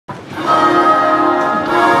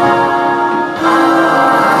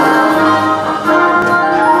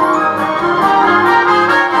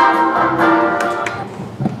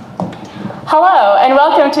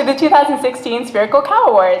to the 2016 Spherical Cow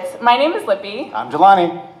Awards. My name is Lippy. I'm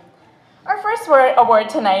Jelani. Our first award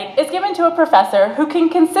tonight is given to a professor who can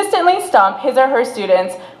consistently stump his or her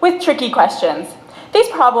students with tricky questions. These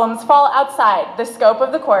problems fall outside the scope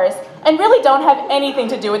of the course and really don't have anything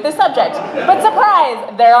to do with the subject, but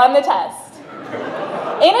surprise, they're on the test.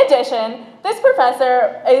 In addition, this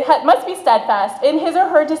professor must be steadfast in his or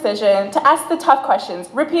her decision to ask the tough questions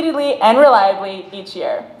repeatedly and reliably each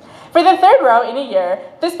year. For the third row in a year,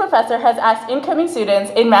 this professor has asked incoming students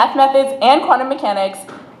in math methods and quantum mechanics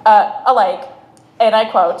alike, and I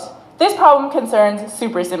quote, "This problem concerns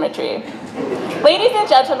supersymmetry." Ladies and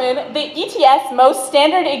gentlemen, the ETS Most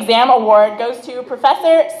Standard Exam Award goes to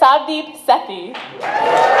Professor Savdeep Sethi.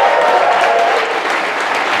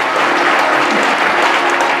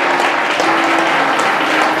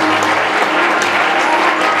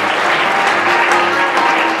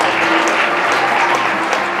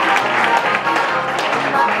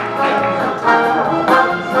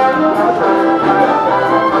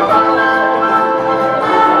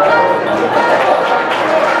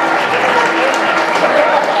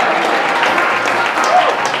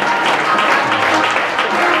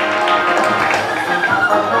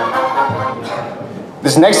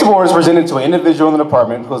 This next award is presented to an individual in the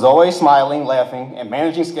department who is always smiling, laughing, and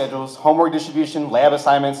managing schedules, homework distribution, lab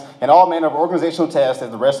assignments, and all manner of organizational tasks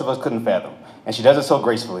that the rest of us couldn't fathom. And she does it so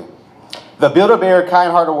gracefully. The Build-A-Bear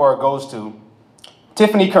Kind Heart Award goes to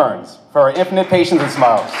Tiffany Kearns for her infinite patience and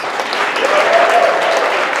smiles.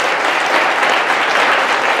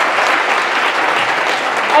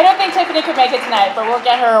 I don't think Tiffany could make it tonight, but we'll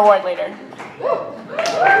get her award later.